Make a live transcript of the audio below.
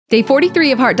Day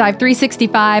 43 of Heart Dive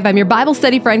 365. I'm your Bible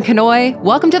study friend, Kanoe.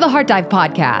 Welcome to the Heart Dive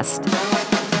podcast.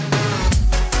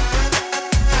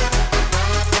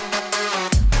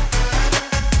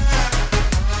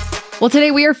 Well,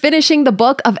 today we are finishing the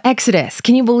book of Exodus.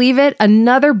 Can you believe it?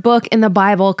 Another book in the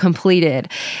Bible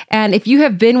completed. And if you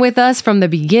have been with us from the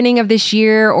beginning of this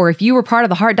year, or if you were part of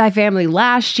the Heart Dive family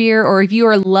last year, or if you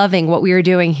are loving what we are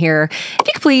doing here, if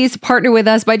you could please partner with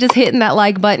us by just hitting that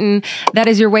like button. That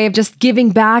is your way of just giving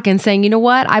back and saying, you know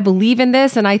what? I believe in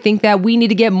this, and I think that we need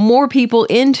to get more people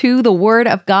into the Word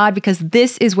of God because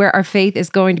this is where our faith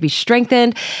is going to be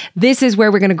strengthened. This is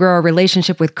where we're going to grow our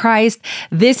relationship with Christ.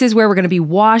 This is where we're going to be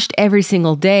washed every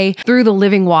single day through the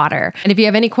living water. And if you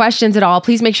have any questions at all,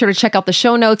 please make sure to check out the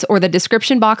show notes or the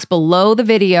description box below the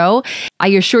video. I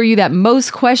assure you that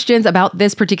most questions about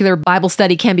this particular Bible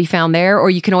study can be found there, or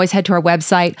you can always head to our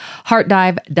website,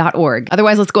 heartdive.org.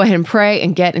 Otherwise, let's go ahead and pray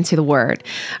and get into the Word.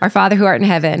 Our Father who art in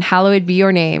heaven, hallowed be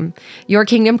your name. Your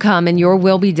kingdom come and your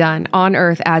will be done on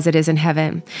earth as it is in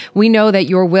heaven. We know that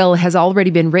your will has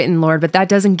already been written, Lord, but that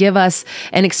doesn't give us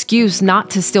an excuse not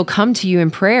to still come to you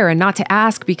in prayer and not to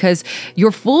ask, because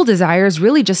your full desire is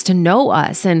really just to know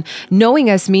us. And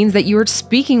knowing us means that you are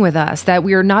speaking with us, that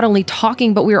we are not only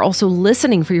talking, but we are also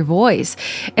listening for your voice.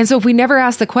 And so if we never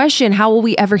ask the question, how will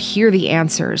we ever hear the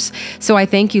answers? So I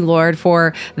thank you, Lord,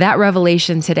 for that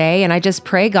revelation today. And I just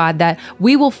pray, God, that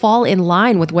we will fall in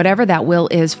line with whatever that will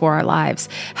is for our lives.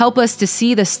 Help us to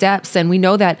see the steps. And we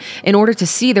know that in order to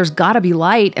see, there's got to be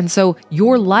light. And so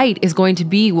your light is going to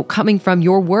be coming from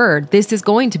your word. This is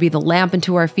going to be the lamp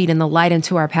unto our feet and the light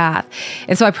unto our path.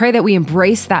 And so I pray that we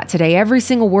embrace that today, every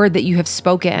single word that you have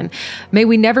spoken. May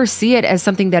we never see it as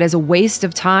something that is a waste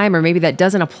of time, or maybe that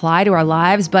doesn't apply to our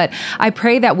lives, but I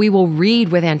pray that we will read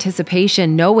with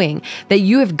anticipation, knowing that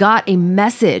you have got a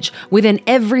message within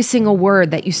every single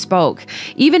word that you spoke.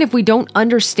 Even if we don't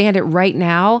understand it right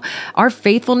now, our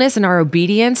faithfulness and our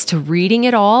obedience to reading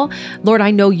it all, Lord,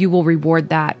 I know you will reward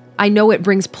that. I know it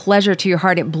brings pleasure to your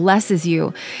heart. It blesses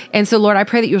you. And so, Lord, I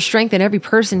pray that you'll strengthen every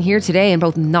person here today in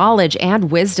both knowledge and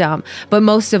wisdom, but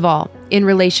most of all, in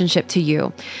relationship to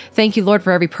you. Thank you, Lord,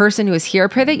 for every person who is here. I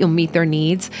pray that you'll meet their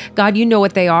needs. God, you know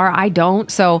what they are. I don't.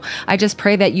 So I just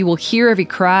pray that you will hear every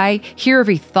cry, hear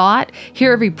every thought,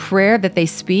 hear every prayer that they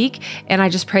speak. And I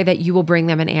just pray that you will bring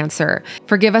them an answer.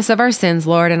 Forgive us of our sins,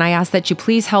 Lord. And I ask that you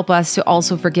please help us to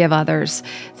also forgive others.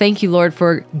 Thank you, Lord,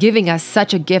 for giving us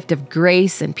such a gift of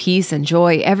grace and peace and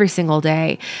joy every single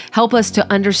day. Help us to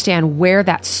understand where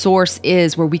that source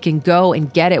is, where we can go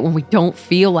and get it when we don't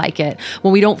feel like it,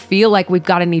 when we don't feel like we've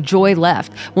got any joy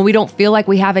left, when we don't feel like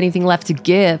we have anything left to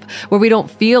give, where we don't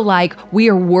feel like we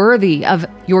are worthy of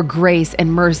your grace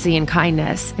and mercy and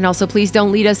kindness. And also, please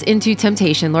don't lead us into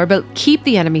temptation, Lord, but keep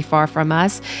the enemy far from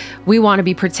us. We want to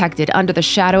be protected under the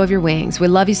shadow of your wings. We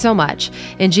love you so much.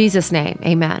 In Jesus' name,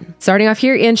 amen. Starting off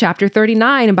here in chapter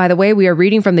 39, and by the way, we are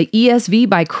reading from the ESV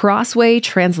by Crossway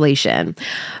Translation.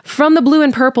 From the blue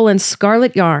and purple and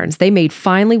scarlet yarns, they made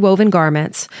finely woven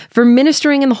garments for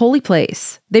ministering in the holy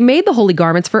place. They made the holy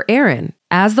garments for Aaron,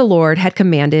 as the Lord had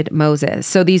commanded Moses.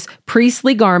 So these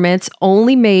priestly garments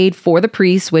only made for the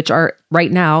priests, which are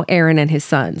right now Aaron and his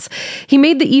sons. He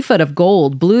made the ephod of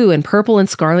gold, blue and purple and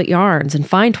scarlet yarns and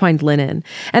fine twined linen.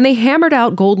 And they hammered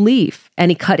out gold leaf, and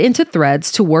he cut into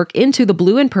threads to work into the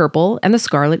blue and purple and the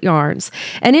scarlet yarns,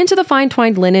 and into the fine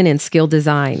twined linen in skilled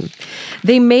design.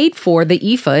 They made for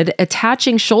the ephod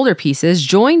attaching shoulder pieces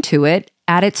joined to it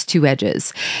at its two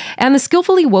edges, and the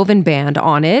skillfully woven band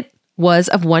on it was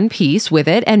of one piece with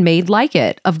it and made like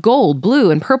it, of gold,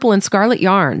 blue, and purple and scarlet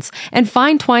yarns, and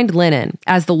fine twined linen,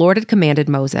 as the Lord had commanded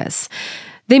Moses.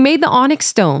 They made the onyx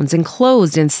stones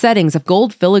enclosed in settings of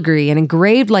gold filigree and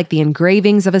engraved like the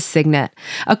engravings of a signet,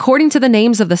 according to the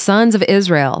names of the sons of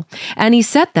Israel. And he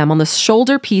set them on the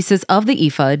shoulder pieces of the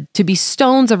ephod to be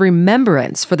stones of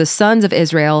remembrance for the sons of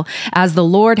Israel, as the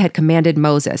Lord had commanded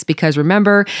Moses. Because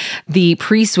remember, the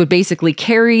priest would basically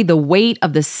carry the weight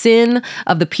of the sin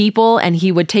of the people, and he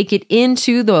would take it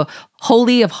into the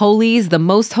Holy of Holies, the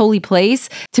most holy place,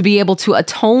 to be able to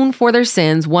atone for their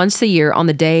sins once a year on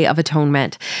the Day of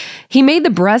Atonement. He made the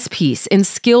breastpiece in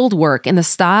skilled work in the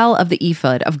style of the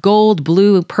ephod of gold,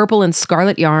 blue, purple, and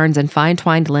scarlet yarns and fine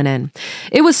twined linen.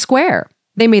 It was square,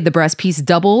 They made the breastpiece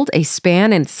doubled, a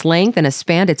span in its length and a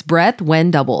span its breadth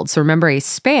when doubled. So remember, a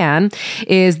span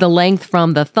is the length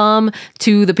from the thumb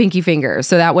to the pinky finger.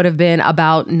 So that would have been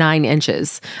about 9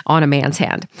 inches on a man's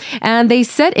hand. And they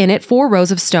set in it 4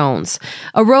 rows of stones.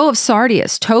 A row of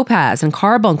sardius, topaz, and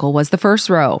carbuncle was the first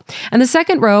row. And the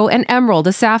second row, an emerald,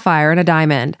 a sapphire, and a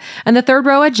diamond. And the third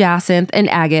row, a jacinth, an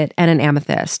agate, and an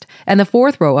amethyst. And the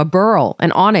fourth row, a beryl,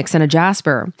 an onyx, and a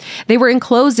jasper. They were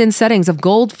enclosed in settings of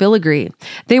gold filigree.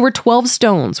 They were 12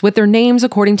 stones with their names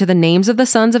according to the names of the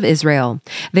sons of Israel.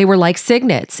 They were like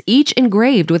signets, each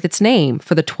engraved with its name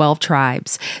for the 12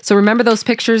 tribes. So remember those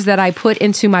pictures that I put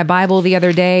into my Bible the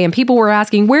other day, and people were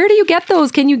asking, where do you get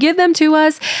those? Can you give them to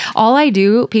us? All I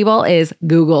do, people, is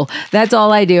Google. That's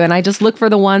all I do. And I just look for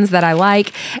the ones that I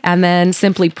like and then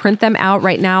simply print them out.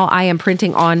 Right now, I am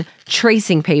printing on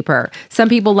tracing paper. Some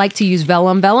people like to use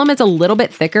vellum. Vellum is a little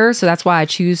bit thicker, so that's why I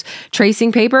choose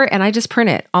tracing paper, and I just print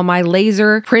it on my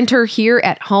laser printer here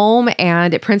at home,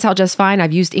 and it prints out just fine.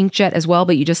 I've used inkjet as well,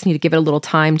 but you just need to give it a little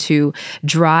time to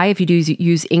dry if you do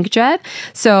use inkjet.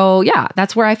 So yeah,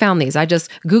 that's where I found these. I just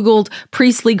Googled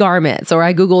priestly garments, or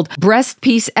I Googled breast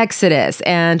piece Exodus,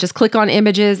 and just click on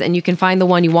images and you can find the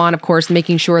one you want, of course,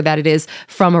 making sure that it is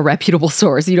from a reputable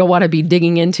source. You don't want to be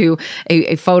digging into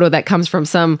a photo that comes from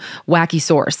some wacky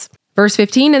source. Verse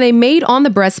 15, and they made on the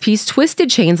breastpiece twisted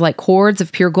chains like cords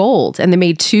of pure gold. And they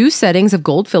made 2 settings of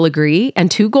gold filigree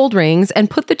and 2 gold rings, and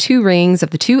put the 2 rings of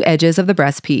the 2 edges of the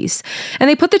breastpiece. And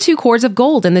they put the 2 cords of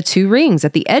gold in the 2 rings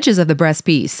at the edges of the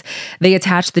breastpiece. They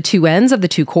attached the 2 ends of the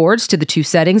 2 cords to the 2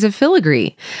 settings of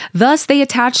filigree. Thus they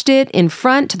attached it in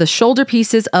front to the shoulder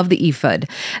pieces of the ephod.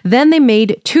 Then they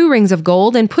made 2 rings of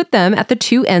gold and put them at the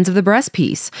 2 ends of the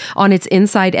breastpiece, on its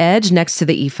inside edge next to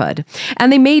the ephod.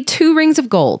 And they made 2 rings of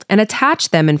gold and attach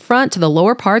them in front to the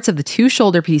lower parts of the 2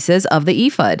 shoulder pieces of the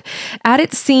ephod, at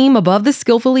its seam above the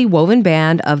skillfully woven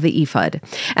band of the ephod.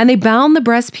 And they bound the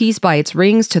breastpiece by its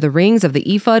rings to the rings of the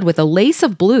ephod with a lace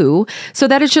of blue, so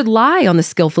that it should lie on the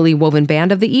skillfully woven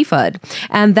band of the ephod,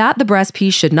 and that the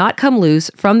breastpiece should not come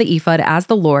loose from the ephod, as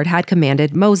the Lord had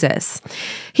commanded Moses.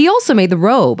 He also made the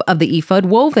robe of the ephod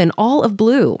woven all of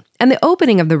blue. And the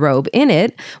opening of the robe in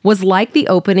it was like the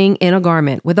opening in a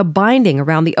garment, with a binding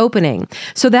around the opening,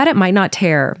 so that it might not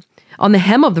tear. On the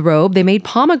hem of the robe, they made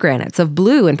pomegranates of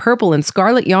blue and purple and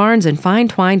scarlet yarns and fine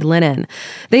twined linen.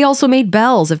 They also made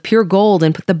bells of pure gold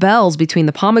and put the bells between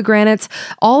the pomegranates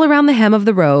all around the hem of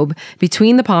the robe,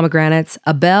 between the pomegranates,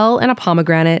 a bell and a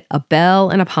pomegranate, a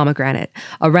bell and a pomegranate,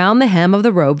 around the hem of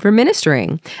the robe for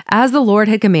ministering, as the Lord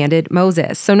had commanded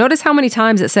Moses. So notice how many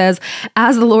times it says,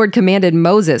 as the Lord commanded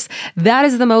Moses. That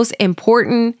is the most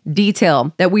important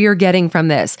detail that we are getting from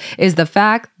this, is the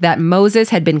fact that Moses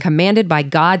had been commanded by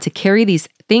God to carry these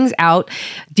things out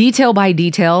detail by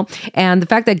detail, and the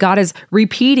fact that God is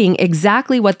repeating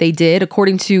exactly what they did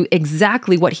according to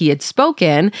exactly what he had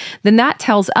spoken, then that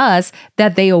tells us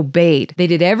that they obeyed. They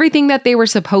did everything that they were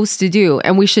supposed to do,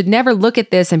 and we should never look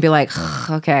at this and be like,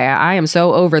 okay, I am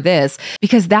so over this,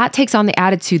 because that takes on the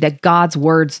attitude that God's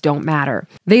words don't matter.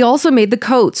 They also made the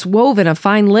coats woven of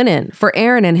fine linen for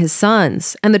Aaron and his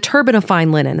sons, and the turban of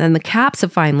fine linen, and the caps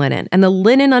of fine linen, and the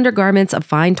linen undergarments of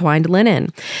fine twined linen,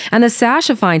 and the sash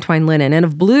of fine twined linen, and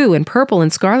of blue and purple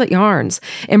and scarlet yarns,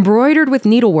 embroidered with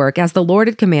needlework as the Lord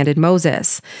had commanded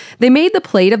Moses. They made the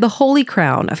plate of the holy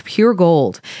crown of pure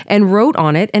gold, and wrote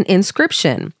on it an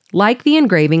inscription, like the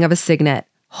engraving of a signet,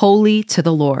 holy to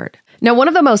the Lord. Now, one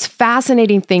of the most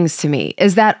fascinating things to me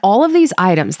is that all of these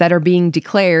items that are being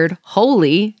declared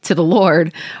holy to the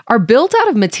Lord are built out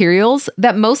of materials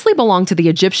that mostly belonged to the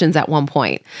Egyptians at one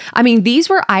point. I mean, these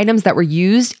were items that were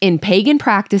used in pagan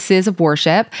practices of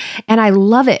worship, and I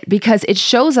love it because it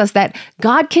shows us that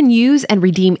God can use and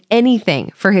redeem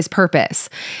anything for his purpose.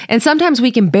 And sometimes we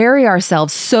can bury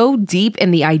ourselves so deep in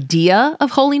the idea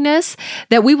of holiness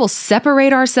that we will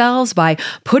separate ourselves by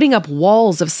putting up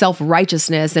walls of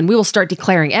self-righteousness, and we will start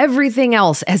declaring everything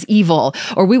else as evil,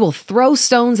 or we will throw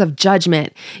stones of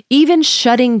judgment, even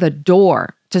shutting the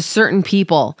door to certain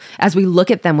people as we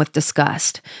look at them with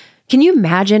disgust. Can you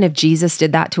imagine if Jesus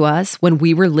did that to us when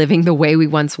we were living the way we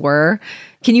once were?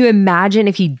 Can you imagine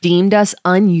if he deemed us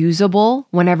unusable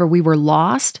whenever we were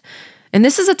lost? And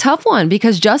this is a tough one,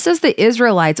 because just as the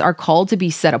Israelites are called to be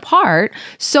set apart,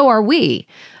 so are we.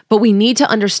 But we need to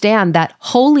understand that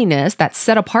holiness, that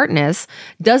set-apartness,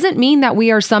 doesn't mean that we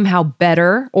are somehow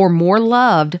better or more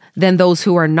loved than those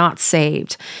who are not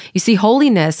saved. You see,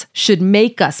 holiness should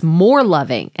make us more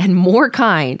loving and more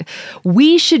kind.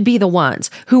 We should be the ones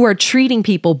who are treating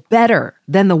people better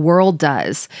than the world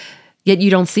does. Yet you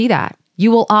don't see that.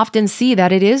 You will often see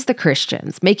that it is the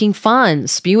Christians making fun,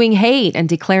 spewing hate, and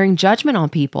declaring judgment on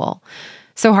people.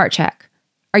 So heart check.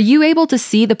 Are you able to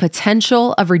see the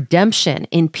potential of redemption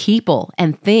in people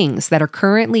and things that are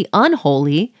currently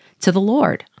unholy to the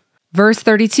Lord? Verse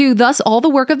 32, thus all the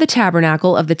work of the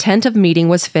tabernacle of the tent of meeting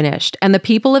was finished, and the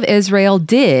people of Israel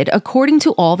did according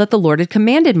to all that the Lord had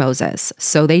commanded Moses.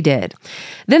 So they did.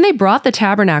 Then they brought the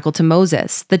tabernacle to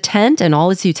Moses, the tent and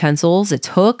all its utensils, its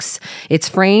hooks, its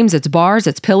frames, its bars,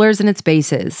 its pillars, and its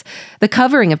bases, the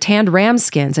covering of tanned ram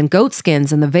skins and goat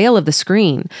skins and the veil of the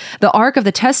screen, the ark of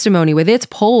the testimony with its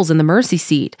poles and the mercy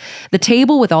seat, the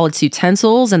table with all its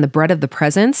utensils and the bread of the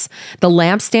presence, the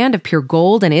lampstand of pure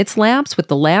gold and its lamps with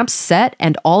the lamps set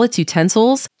and all its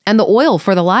utensils, and the oil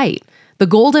for the light, the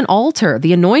golden altar,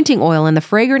 the anointing oil and the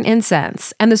fragrant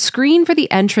incense, and the screen for the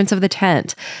entrance of the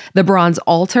tent, the bronze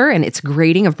altar and its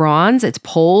grating of bronze, its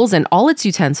poles and all its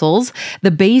utensils,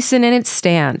 the basin and its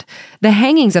stand, the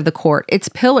hangings of the court, its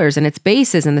pillars and its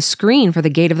bases, and the screen for the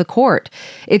gate of the court,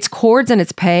 its cords and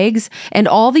its pegs, and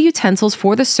all the utensils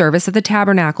for the service of the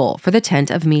tabernacle, for the tent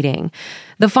of meeting.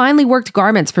 The finely worked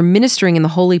garments for ministering in the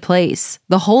holy place,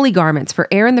 the holy garments for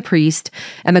Aaron the priest,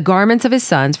 and the garments of his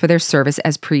sons for their service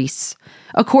as priests.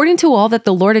 According to all that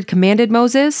the Lord had commanded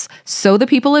Moses, so the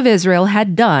people of Israel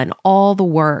had done all the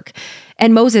work.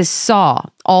 And Moses saw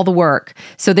all the work.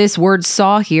 So this word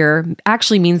saw here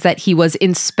actually means that he was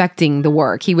inspecting the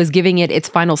work. He was giving it its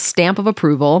final stamp of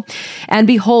approval. And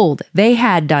behold, they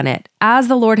had done it, as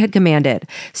the Lord had commanded.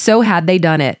 So had they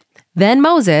done it. Then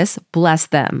Moses blessed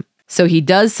them. So he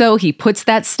does so. He puts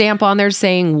that stamp on there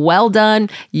saying, well done,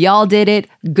 y'all did it,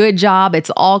 good job,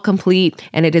 it's all complete,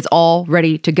 and it is all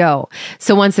ready to go.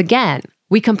 So once again,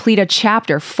 we complete a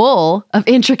chapter full of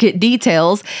intricate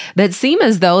details that seem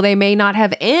as though they may not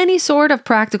have any sort of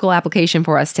practical application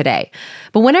for us today.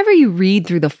 But whenever you read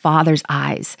through the Father's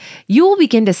eyes, you will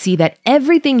begin to see that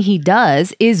everything he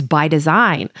does is by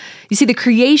design. You see the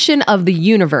creation of the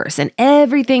universe and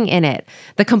everything in it,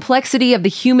 the complexity of the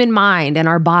human mind and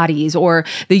our bodies, or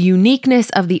the uniqueness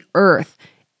of the earth,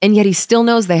 and yet he still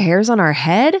knows the hairs on our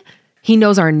head. He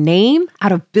knows our name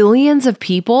out of billions of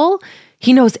people.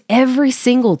 He knows every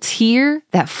single tear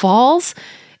that falls.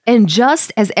 And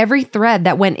just as every thread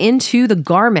that went into the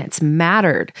garments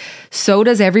mattered, so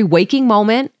does every waking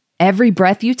moment, every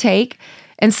breath you take.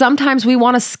 And sometimes we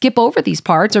want to skip over these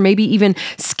parts, or maybe even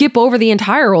skip over the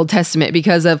entire Old Testament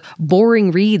because of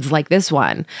boring reads like this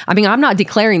one. I mean, I'm not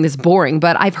declaring this boring,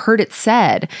 but I've heard it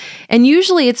said. And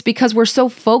usually it's because we're so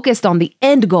focused on the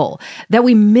end goal that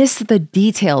we miss the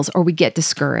details or we get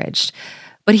discouraged.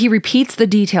 But he repeats the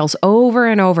details over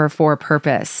and over for a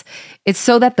purpose. It's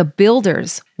so that the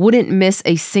builders wouldn't miss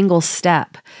a single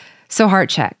step. So heart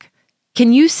check.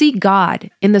 Can you see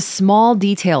God in the small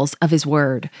details of his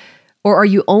word? Or are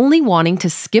you only wanting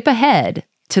to skip ahead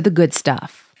to the good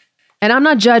stuff? And I'm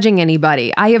not judging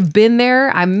anybody. I have been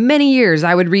there. Many years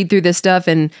I would read through this stuff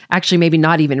and actually maybe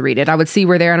not even read it. I would see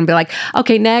we're there and I'd be like,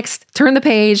 okay, next, turn the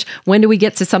page. When do we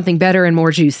get to something better and more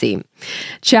juicy?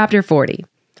 Chapter 40.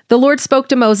 The Lord spoke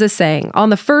to Moses, saying, on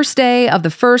the first day of the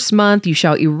first month, you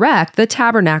shall erect the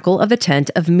tabernacle of the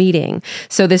tent of meeting.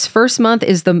 So this first month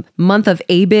is the month of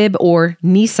Abib or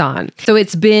Nisan. So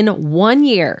it's been 1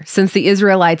 year since the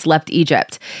Israelites left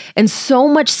Egypt. And so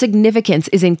much significance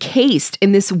is encased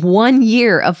in this 1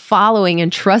 year of following and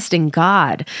trusting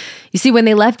God. You see, when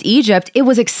they left Egypt, it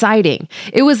was exciting.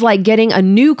 It was like getting a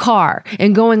new car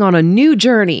and going on a new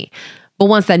journey. But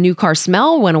once that new car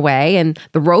smell went away and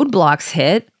the roadblocks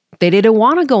hit, they didn't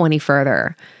want to go any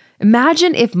further.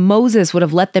 Imagine if Moses would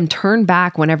have let them turn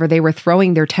back whenever they were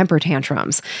throwing their temper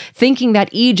tantrums, thinking that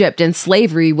Egypt and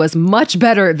slavery was much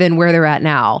better than where they're at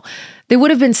now. They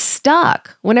would have been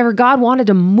stuck whenever God wanted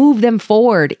to move them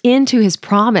forward into his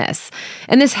promise.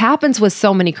 And this happens with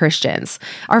so many Christians.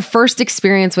 Our first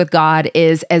experience with God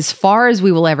is as far as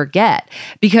we will ever get,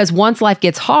 because once life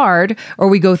gets hard or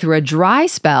we go through a dry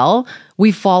spell,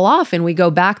 we fall off and we go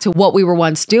back to what we were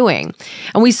once doing.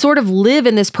 And we sort of live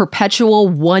in this perpetual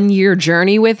 1 year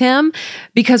journey with him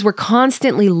because we're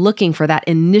constantly looking for that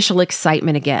initial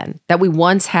excitement again that we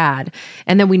once had,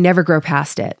 and then we never grow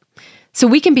past it. So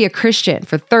we can be a Christian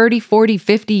for 30, 40,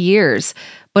 50 years,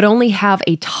 but only have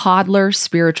a toddler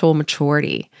spiritual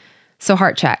maturity. So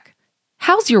heart check.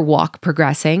 How's your walk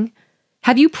progressing?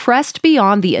 Have you pressed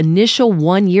beyond the initial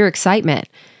 1 year excitement?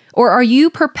 Or are you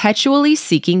perpetually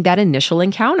seeking that initial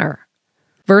encounter?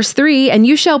 Verse 3, and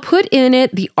you shall put in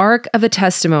it the ark of the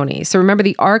testimony. So remember,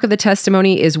 the ark of the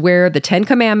testimony is where the 10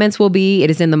 commandments will be. It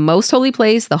is in the most holy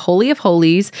place, the Holy of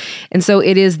Holies. And so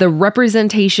it is the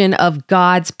representation of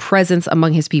God's presence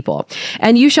among his people.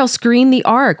 And you shall screen the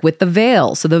ark with the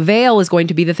veil. So the veil is going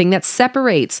to be the thing that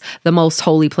separates the most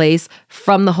holy place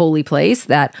from the holy place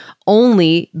that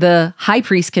only the high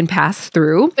priest can pass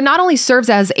through. It not only serves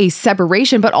as a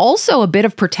separation, but also a bit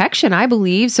of protection, I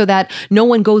believe, so that no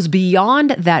one goes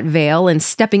beyond that veil and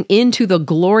stepping into the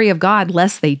glory of God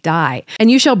lest they die. And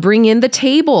you shall bring in the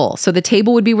table. So the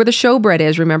table would be where the showbread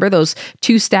is. Remember those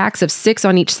 2 stacks of 6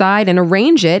 on each side, and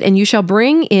arrange it. And you shall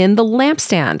bring in the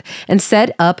lampstand and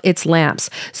set up its lamps.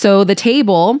 So the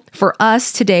table for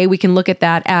us today, we can look at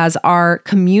that as our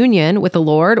communion with the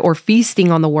Lord or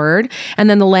feasting on the word. And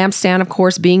then the lampstand, of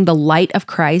course, being the light of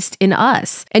Christ in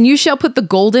us. And you shall put the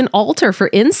golden altar for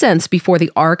incense before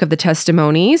the ark of the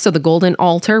testimony. So the golden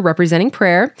altar representing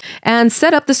prayer, and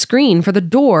set up the screen for the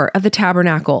door of the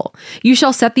tabernacle. You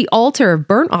shall set the altar of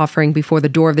burnt offering before the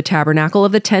door of the tabernacle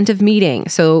of the tent of meeting.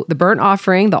 So the burnt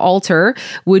offering, the altar,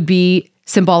 would be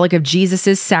symbolic of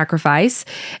Jesus's sacrifice,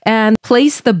 and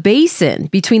place the basin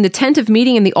between the tent of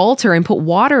meeting and the altar and put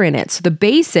water in it. So the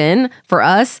basin for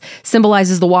us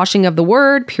symbolizes the washing of the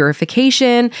word,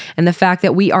 purification, and the fact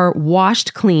that we are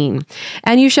washed clean.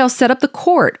 And you shall set up the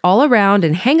court all around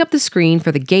and hang up the screen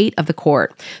for the gate of the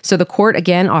court. So the court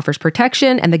again offers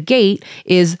protection, and the gate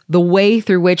is the way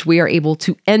through which we are able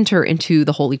to enter into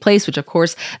the holy place, which of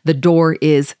course the door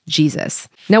is Jesus.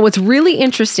 Now what's really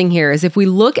interesting here is if we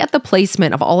look at the placement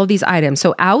of all of these items.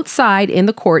 So outside in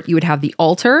the court, you would have the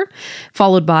altar,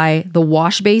 followed by the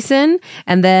wash basin,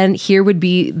 and then here would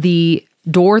be the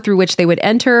door through which they would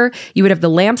enter. You would have the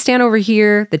lampstand over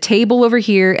here, the table over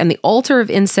here, and the altar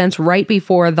of incense right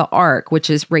before the ark, which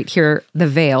is right here, the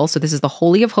veil. So this is the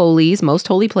Holy of Holies, most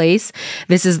holy place.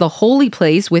 This is the holy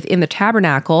place within the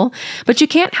tabernacle. But you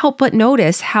can't help but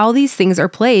notice how these things are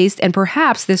placed, and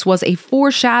perhaps this was a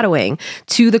foreshadowing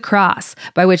to the cross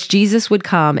by which Jesus would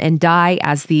come and die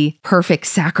as the perfect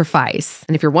sacrifice.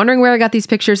 And if you're wondering where I got these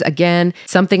pictures, again,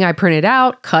 something I printed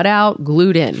out, cut out,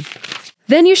 glued in.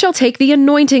 Then you shall take the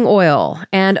anointing oil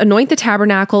and anoint the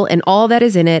tabernacle and all that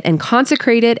is in it, and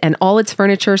consecrate it and all its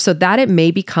furniture, so that it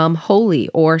may become holy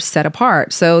or set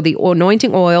apart. So the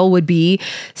anointing oil would be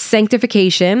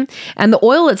sanctification. And the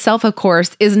oil itself, of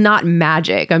course, is not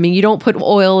magic. I mean, you don't put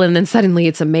oil and then suddenly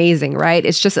it's amazing, right?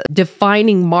 It's just a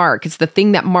defining mark. It's the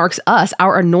thing that marks us.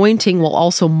 Our anointing will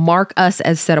also mark us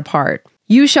as set apart.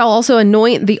 You shall also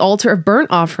anoint the altar of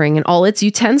burnt offering and all its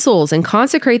utensils, and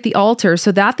consecrate the altar so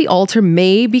that the altar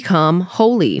may become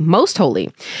holy, most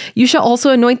holy. You shall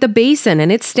also anoint the basin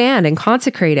and its stand and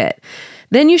consecrate it.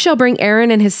 Then you shall bring Aaron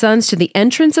and his sons to the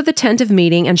entrance of the tent of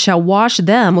meeting, and shall wash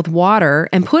them with water,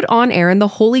 and put on Aaron the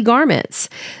holy garments.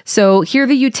 So here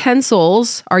the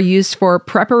utensils are used for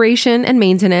preparation and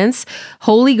maintenance.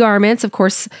 Holy garments, of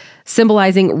course,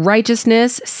 symbolizing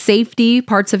righteousness, safety.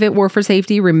 Parts of it were for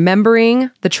safety,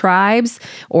 remembering the tribes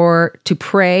or to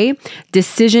pray,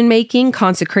 decision-making,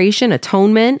 consecration,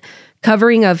 atonement,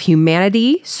 covering of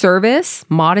humanity, service,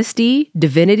 modesty,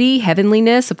 divinity,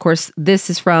 heavenliness. Of course, this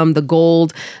is from the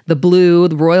gold, the blue,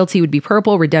 the royalty would be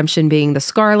purple, redemption being the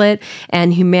scarlet,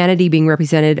 and humanity being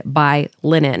represented by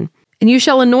linen. And you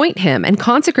shall anoint him and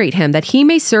consecrate him, that he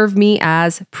may serve me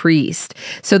as priest.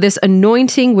 So this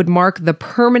anointing would mark the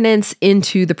permanence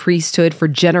into the priesthood for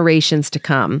generations to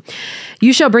come.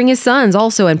 You shall bring his sons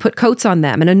also and put coats on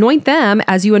them, and anoint them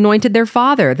as you anointed their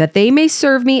father, that they may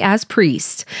serve me as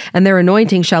priests. And their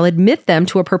anointing shall admit them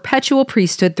to a perpetual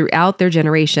priesthood throughout their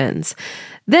generations.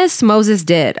 This Moses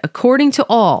did according to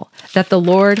all that the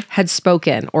Lord had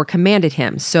spoken or commanded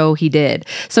him, so he did.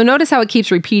 So notice how it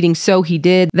keeps repeating, so he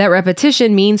did. That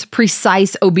repetition means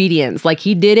precise obedience. Like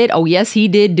he did it. Oh, yes, he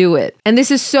did do it. And this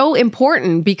is so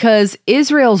important because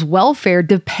Israel's welfare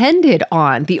depended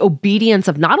on the obedience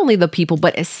of not only the people,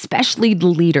 but especially the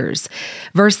leaders.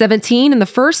 Verse 17, in the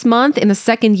first month, in the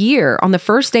second year, on the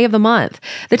first day of the month,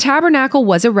 the tabernacle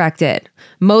was erected.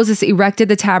 Moses erected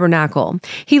the tabernacle.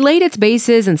 He laid its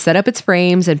bases and set up its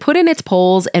frames and put in its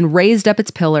poles and raised up its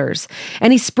pillars.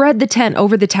 And he spread the tent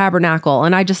over the tabernacle.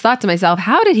 And I just thought to myself,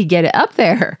 how did he get it up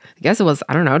there? I guess it was,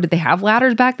 I don't know, did they have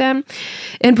ladders back then?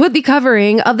 And put the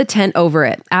covering of the tent over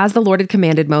it, as the Lord had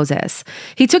commanded Moses.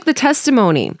 He took the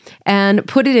testimony and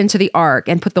put it into the ark,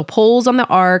 and put the poles on the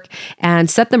ark, and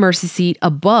set the mercy seat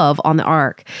above on the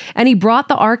ark. And he brought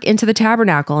the ark into the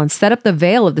tabernacle, and set up the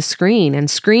veil of the screen,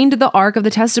 and screened the ark of the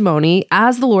testimony,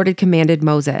 as the Lord had commanded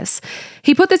Moses.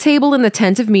 He put the table in the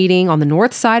tent of meeting on the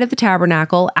north side of the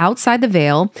tabernacle outside the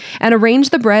veil and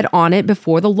arranged the bread on it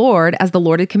before the Lord as the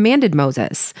Lord had commanded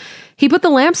Moses. He put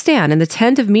the lampstand in the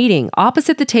tent of meeting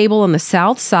opposite the table on the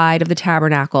south side of the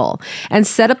tabernacle and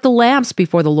set up the lamps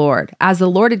before the Lord as the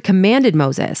Lord had commanded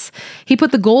Moses. He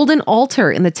put the golden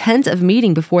altar in the tent of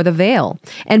meeting before the veil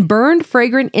and burned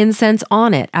fragrant incense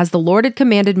on it as the Lord had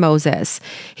commanded Moses.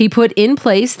 He put in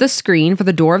place the screen for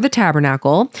the door of the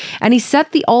tabernacle, and he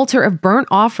set the altar of burnt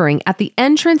offering at the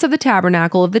entrance of the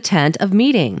tabernacle of the tent of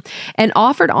meeting and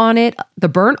offered on it the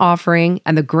burnt offering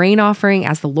and the grain offering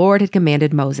as the Lord had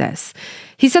commanded Moses.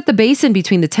 He set the basin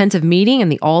between the tent of meeting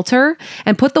and the altar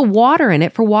and put the water in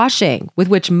it for washing, with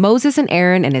which Moses and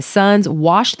Aaron and his sons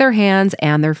washed their hands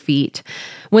and their feet.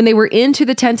 When they were into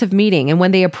the tent of meeting and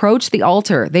when they approached the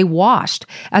altar, they washed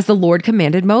as the Lord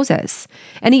commanded Moses.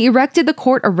 And he erected the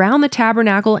court around the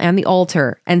tabernacle and the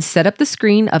altar and set up the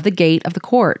screen of the gate of the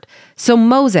court. So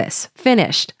Moses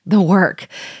finished the work.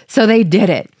 So they did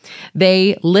it.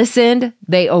 They listened,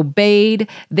 they obeyed,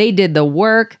 they did the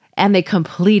work, and they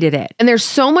completed it. And there's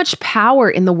so much power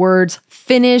in the words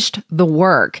finished the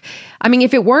work. I mean,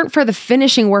 if it weren't for the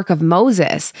finishing work of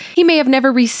Moses, he may have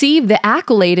never received the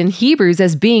accolade in Hebrews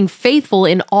as being faithful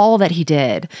in all that he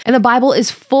did. And the Bible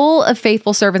is full of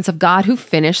faithful servants of God who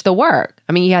finished the work.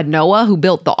 I mean, you had Noah who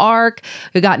built the ark,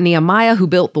 you got Nehemiah who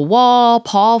built the wall,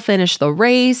 Paul finished the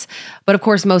race, but of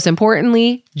course, most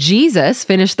importantly, Jesus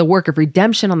finished the work of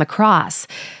redemption on the cross.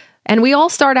 And we all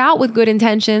start out with good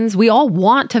intentions. We all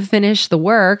want to finish the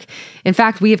work. In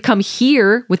fact, we have come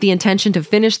here with the intention to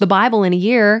finish the Bible in a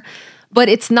year, but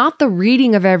it's not the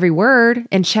reading of every word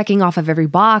and checking off of every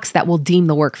box that will deem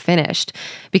the work finished.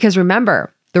 Because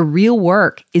remember, the real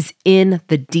work is in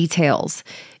the details.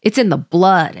 It's in the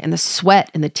blood and the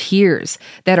sweat and the tears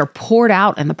that are poured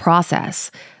out in the process.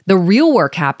 The real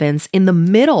work happens in the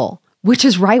middle, which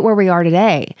is right where we are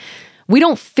today. We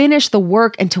don't finish the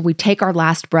work until we take our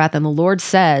last breath and the Lord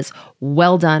says,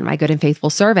 "Well done, my good and faithful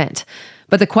servant."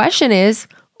 But the question is,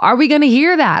 are we going to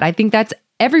hear that? I think that's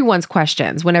everyone's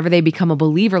questions whenever they become a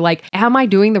believer. Like, am I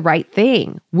doing the right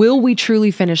thing? Will we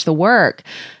truly finish the work?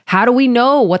 How do we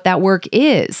know what that work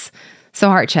is? So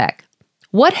heart check.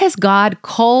 What has God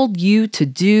called you to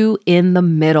do in the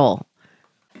middle?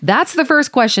 That's the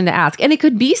first question to ask. And it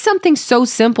could be something so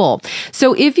simple.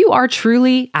 So if you are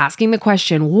truly asking the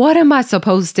question, what am I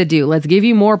supposed to do? Let's give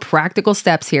you more practical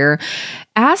steps here.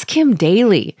 Ask him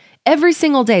daily, every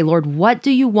single day, Lord, what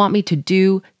do you want me to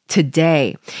do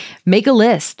today? Make a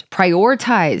list,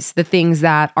 prioritize the things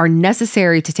that are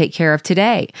necessary to take care of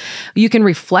today. You can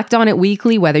reflect on it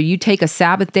weekly, whether you take a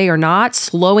Sabbath day or not,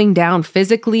 slowing down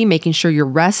physically, making sure you're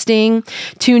resting,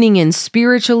 tuning in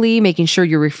spiritually, making sure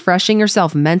you're refreshing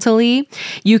yourself mentally.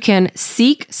 You can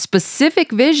seek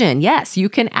specific vision. Yes, you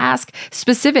can ask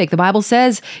specific. The Bible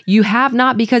says you have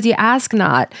not because you ask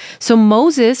not. So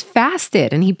Moses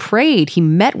fasted and he prayed, he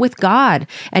met with God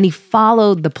and he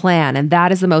followed the plan. And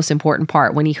that is the most important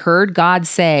part. When he heard God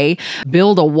say,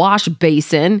 build a wash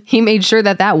basin, he made sure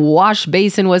that that wash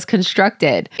basin was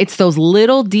constructed. It's those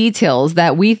little details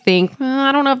that we think,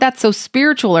 I don't know if that's so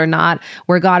spiritual or not,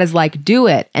 where God is like, do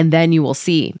it, and then you will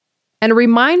see. And a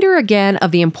reminder again of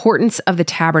the importance of the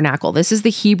tabernacle. This is the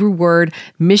Hebrew word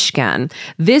mishkan.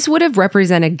 This would have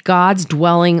represented God's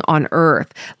dwelling on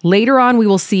earth. Later on, we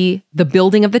will see the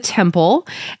building of the temple.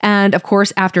 And of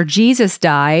course, after Jesus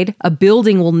died, a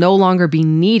building will no longer be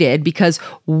needed because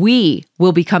we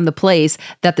will become the place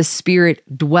that the Spirit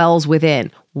dwells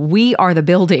within. We are the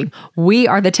building. We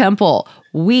are the temple.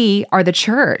 We are the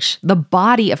church, the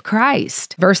body of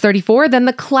Christ. Verse 34, then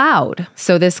the cloud.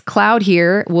 So this cloud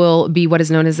here will be what is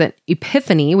known as an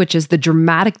epiphany, which is the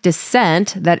dramatic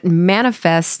descent that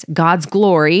manifests God's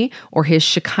glory or his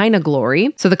Shekinah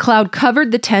glory. So the cloud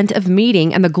covered the tent of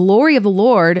meeting and the glory of the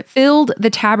Lord filled the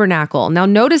tabernacle. Now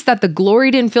notice that the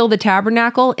glory didn't fill the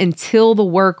tabernacle until the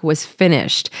work was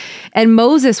finished. And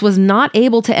Moses was not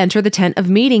able to enter the tent of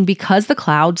meeting because the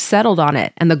cloud settled on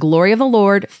it and the glory of the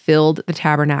Lord filled the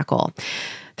tabernacle.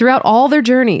 Throughout all their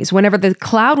journeys, whenever the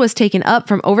cloud was taken up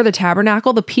from over the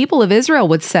tabernacle, the people of Israel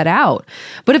would set out.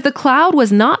 But if the cloud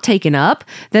was not taken up,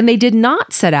 then they did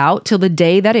not set out till the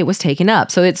day that it was taken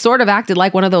up. So it sort of acted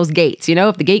like one of those gates. You know,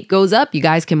 if the gate goes up, you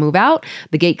guys can move out.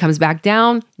 The gate comes back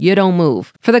down, you don't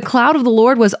move. For the cloud of the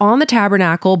Lord was on the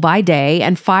tabernacle by day,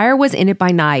 and fire was in it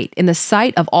by night, in the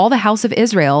sight of all the house of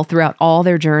Israel throughout all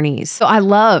their journeys. So I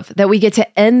love that we get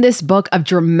to end this book of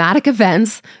dramatic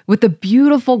events with the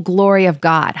beautiful glory of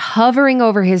God. God hovering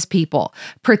over his people,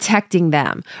 protecting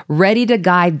them, ready to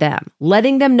guide them,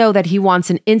 letting them know that he wants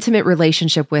an intimate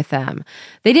relationship with them.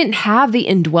 They didn't have the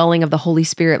indwelling of the Holy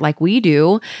Spirit like we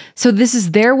do, so this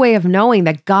is their way of knowing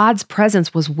that God's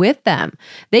presence was with them.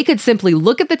 They could simply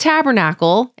look at the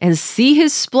tabernacle and see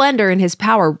his splendor and his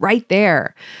power right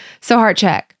there. So heart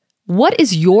check, what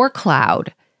is your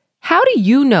cloud? How do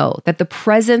you know that the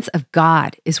presence of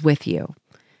God is with you?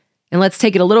 And let's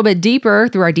take it a little bit deeper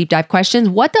through our deep dive questions.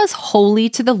 What does holy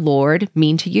to the Lord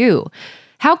mean to you?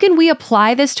 How can we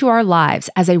apply this to our lives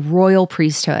as a royal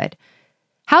priesthood?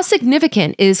 How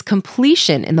significant is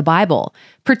completion in the Bible,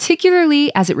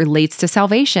 particularly as it relates to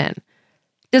salvation?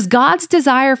 Does God's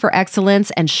desire for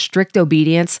excellence and strict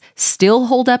obedience still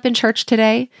hold up in church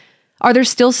today? Are there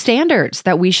still standards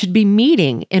that we should be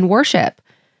meeting in worship?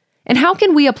 And how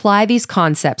can we apply these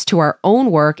concepts to our own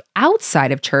work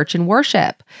outside of church and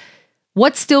worship?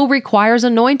 What still requires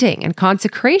anointing and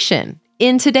consecration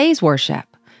in today's worship?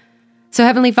 So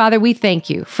Heavenly Father, we thank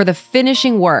you for the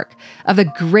finishing work of the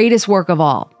greatest work of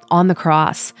all on the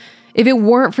cross. If it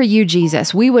weren't for you,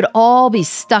 Jesus, we would all be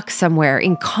stuck somewhere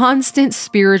in constant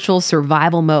spiritual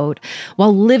survival mode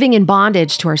while living in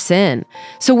bondage to our sin.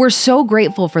 So we're so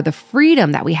grateful for the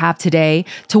freedom that we have today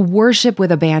to worship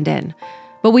with abandon.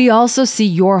 But we also see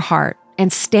your heart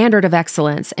and standard of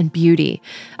excellence and beauty.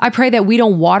 I pray that we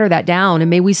don't water that down, and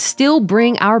may we still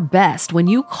bring our best when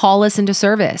you call us into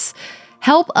service.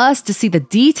 Help us to see the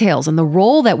details and the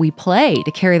role that we play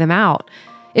to carry them out.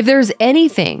 If there's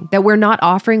anything that we're not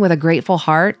offering with a grateful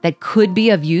heart that could be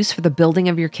of use for the building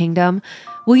of your kingdom,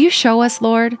 will you show us,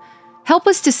 Lord? Help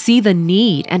us to see the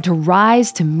need and to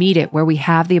rise to meet it where we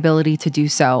have the ability to do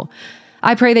so.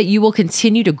 I pray that you will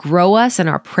continue to grow us in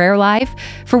our prayer life,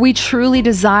 for we truly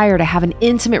desire to have an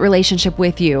intimate relationship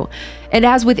with you. And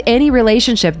as with any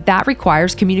relationship, that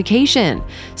requires communication.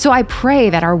 So I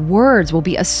pray that our words will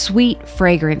be a sweet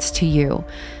fragrance to you.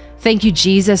 Thank you,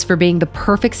 Jesus, for being the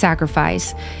perfect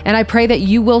sacrifice. And I pray that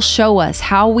you will show us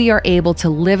how we are able to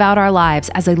live out our lives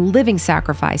as a living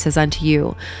sacrifice as unto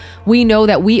you. We know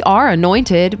that we are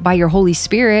anointed by your Holy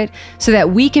Spirit so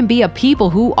that we can be a people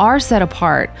who are set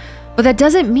apart. But that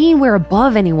doesn't mean we're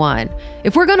above anyone.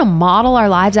 If we're going to model our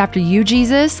lives after you,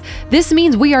 Jesus, this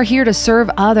means we are here to serve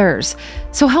others.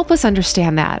 So help us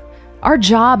understand that. Our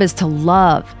job is to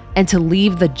love and to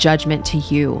leave the judgment to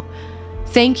you.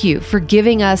 Thank you for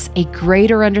giving us a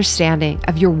greater understanding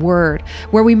of your word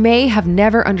where we may have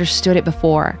never understood it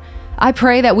before. I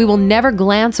pray that we will never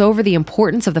glance over the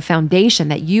importance of the foundation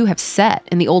that you have set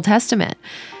in the Old Testament.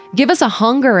 Give us a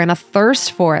hunger and a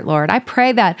thirst for it, Lord. I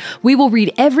pray that we will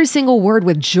read every single word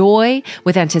with joy,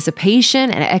 with anticipation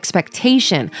and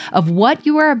expectation of what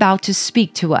you are about to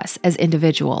speak to us as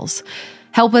individuals.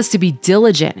 Help us to be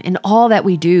diligent in all that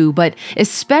we do, but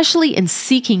especially in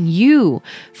seeking you,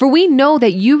 for we know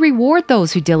that you reward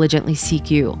those who diligently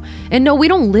seek you. And no, we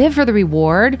don't live for the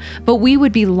reward, but we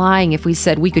would be lying if we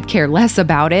said we could care less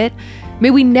about it. May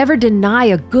we never deny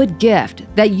a good gift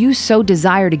that you so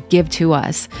desire to give to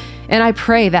us. And I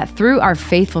pray that through our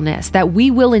faithfulness, that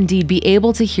we will indeed be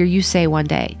able to hear you say one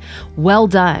day, "Well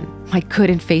done, my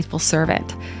good and faithful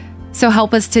servant." So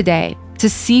help us today to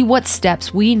see what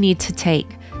steps we need to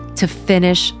take to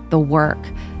finish the work.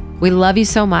 We love you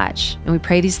so much, and we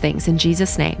pray these things in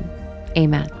Jesus' name.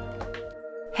 Amen.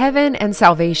 Heaven and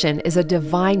salvation is a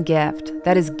divine gift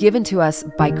that is given to us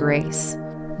by grace.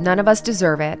 None of us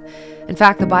deserve it. In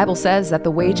fact, the Bible says that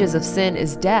the wages of sin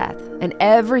is death, and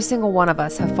every single one of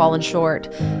us have fallen short,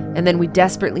 and then we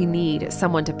desperately need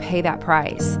someone to pay that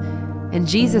price. And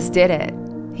Jesus did it.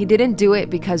 He didn't do it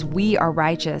because we are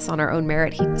righteous on our own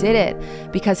merit. He did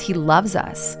it because he loves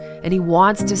us, and he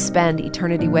wants to spend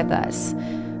eternity with us.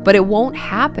 But it won't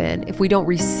happen if we don't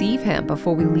receive him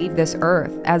before we leave this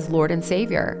earth as Lord and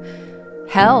Savior.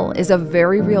 Hell is a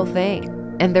very real thing.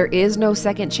 And there is no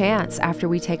second chance after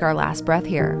we take our last breath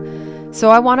here.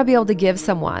 So I want to be able to give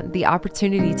someone the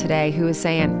opportunity today who is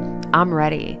saying, "I'm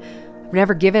ready. I've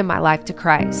never given my life to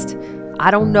Christ. I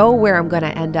don't know where I'm going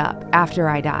to end up after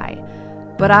I die.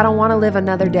 But I don't want to live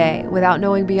another day without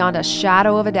knowing beyond a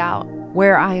shadow of a doubt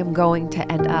where I am going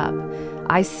to end up.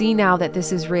 I see now that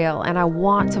this is real and I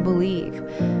want to believe."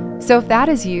 So if that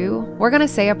is you, we're going to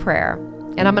say a prayer.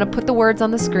 And I'm going to put the words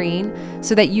on the screen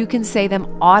so that you can say them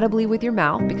audibly with your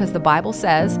mouth, because the Bible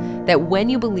says that when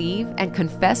you believe and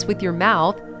confess with your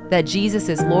mouth that Jesus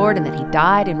is Lord and that he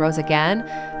died and rose again,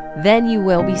 then you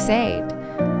will be saved.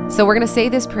 So we're going to say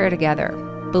this prayer together.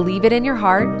 Believe it in your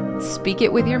heart, speak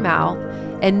it with your mouth,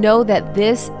 and know that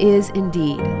this is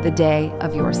indeed the day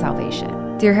of your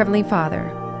salvation. Dear Heavenly Father,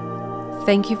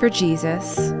 thank you for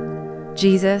Jesus.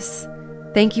 Jesus,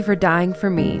 Thank you for dying for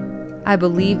me. I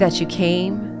believe that you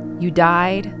came, you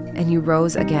died, and you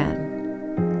rose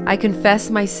again. I confess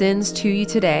my sins to you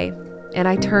today, and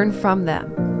I turn from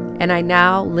them, and I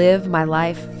now live my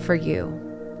life for you.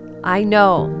 I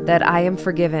know that I am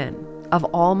forgiven of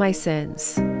all my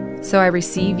sins, so I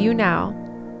receive you now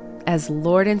as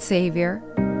Lord and Savior,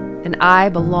 and I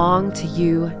belong to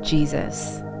you,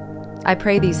 Jesus. I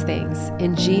pray these things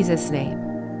in Jesus' name.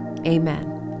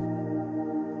 Amen.